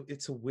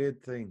 It's a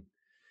weird thing.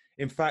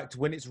 In fact,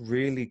 when it's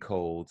really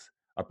cold,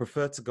 I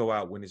prefer to go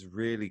out when it's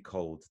really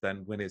cold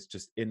than when it's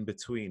just in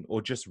between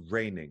or just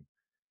raining.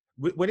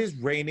 When it's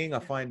raining, I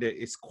find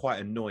it's quite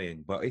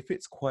annoying. But if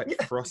it's quite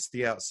Yeah.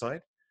 frosty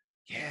outside,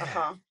 yeah,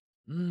 Uh-huh.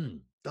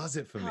 does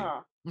it for me.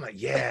 Huh. I'm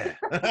like, yeah.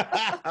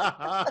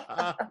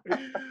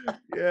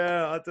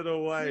 Yeah, I don't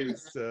know why.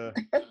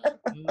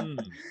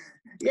 Mm.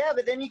 Yeah,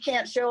 but then you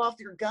can't show off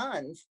your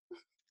guns.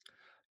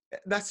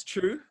 That's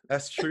true.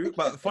 That's true.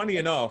 But funny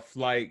enough,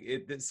 like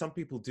some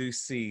people do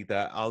see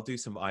that I'll do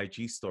some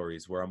IG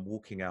stories where I'm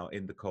walking out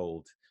in the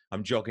cold.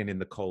 I'm jogging in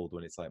the cold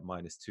when it's like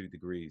 -2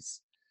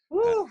 degrees. Uh,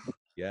 Woo!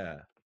 yeah.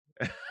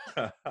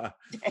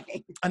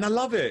 Dang. And I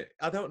love it.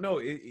 I don't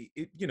know.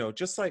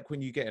 Just like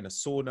when you get in a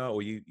sauna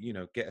or you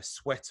get a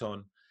sweat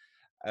on,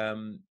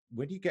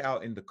 when you get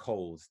out in the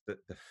cold, the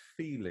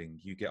feeling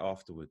you get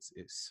afterwards,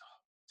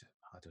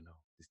 I don't know.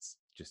 It's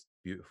just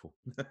beautiful.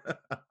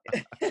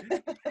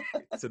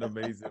 It's an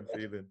amazing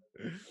feeling.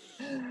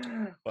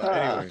 But Huh.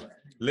 anyway,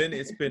 Lynn,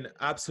 it's been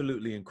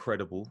absolutely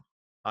incredible.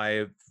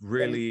 I've Thank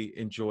really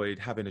enjoyed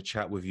having a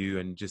chat with you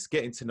and just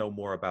getting to know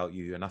more about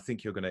you. And I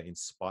think you're going to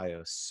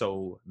inspire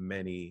so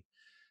many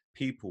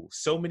people,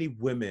 so many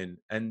women,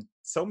 and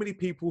so many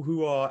people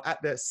who are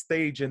at that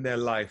stage in their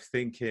life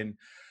thinking,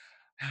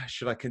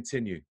 should I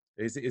continue?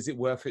 Is it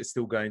worth it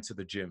still going to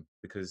the gym?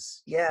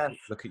 Because Yes.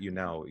 look at you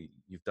now.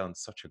 You've done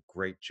such a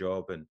great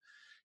job and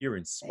you're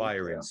Thank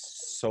inspiring you.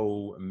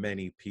 so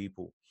many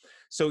people.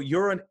 So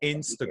you're on Thank you.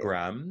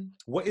 Instagram.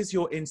 What is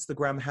your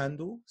Instagram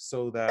handle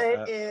so that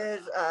It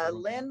is everyone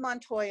can... Lynn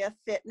Montoya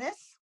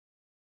Fitness.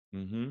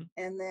 Mm-hmm.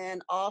 And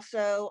then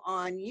also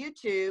on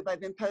YouTube, I've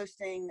been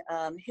posting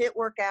HIIT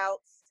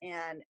workouts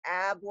and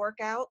ab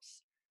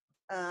workouts.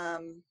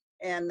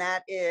 And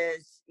that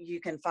is,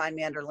 you can find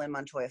me under Lynn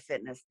Montoya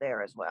Fitness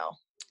there as well.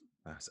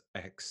 That's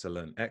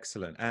excellent.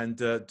 Excellent. And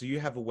do you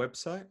have a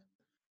website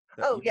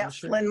that Oh, you want to yes,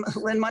 share?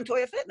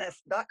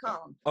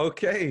 LynnMontoyaFitness.com.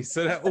 Okay,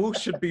 so that all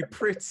should be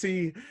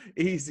pretty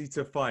easy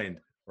to find.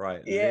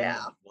 Right, Lynn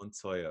Yeah.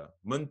 Montoya.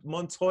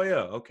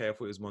 Montoya. Okay, I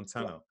thought it was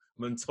Montana.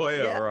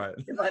 Montoya, Yeah. right.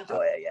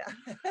 Montoya, yeah.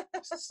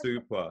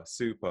 Super,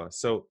 super.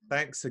 So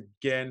thanks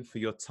again for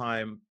your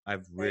time.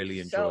 I've Thanks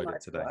really so enjoyed it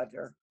much, today.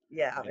 Roger.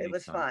 Yeah, it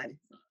was Anytime. fun.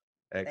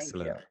 Thank you.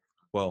 Excellent.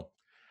 Well,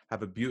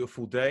 have a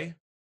beautiful day,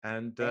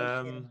 and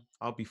Thank you.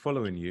 I'll be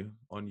following you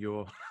on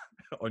your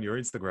on your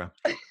Instagram.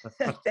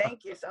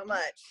 Thank you so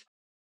much.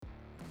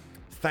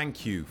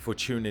 Thank you for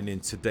tuning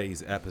in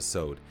today's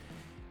episode.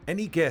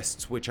 Any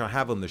guests which I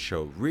have on the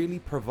show really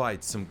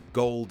provide some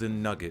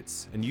golden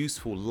nuggets and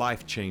useful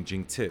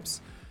life-changing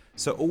tips.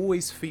 So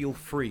always feel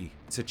free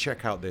to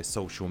check out their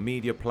social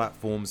media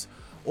platforms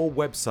or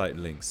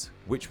website links,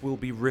 which will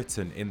be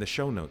written in the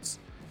show notes.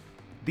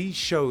 These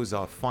shows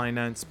are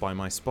financed by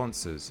my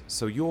sponsors,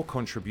 so your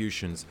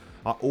contributions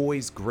are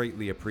always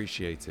greatly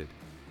appreciated.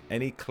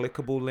 Any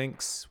clickable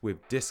links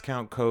with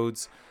discount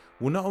codes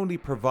will not only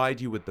provide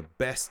you with the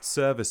best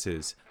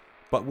services,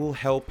 but will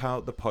help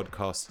out the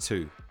podcast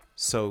too.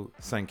 So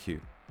thank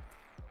you.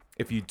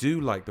 If you do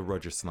like the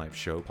Roger Snipes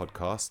Show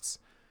podcasts,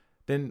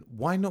 then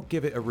why not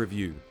give it a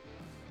review?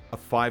 A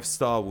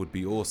 5-star would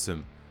be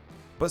awesome,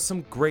 but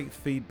some great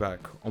feedback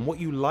on what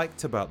you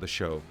liked about the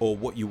show or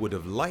what you would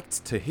have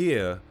liked to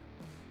hear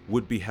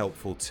would be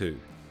helpful too.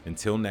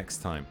 Until next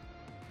time.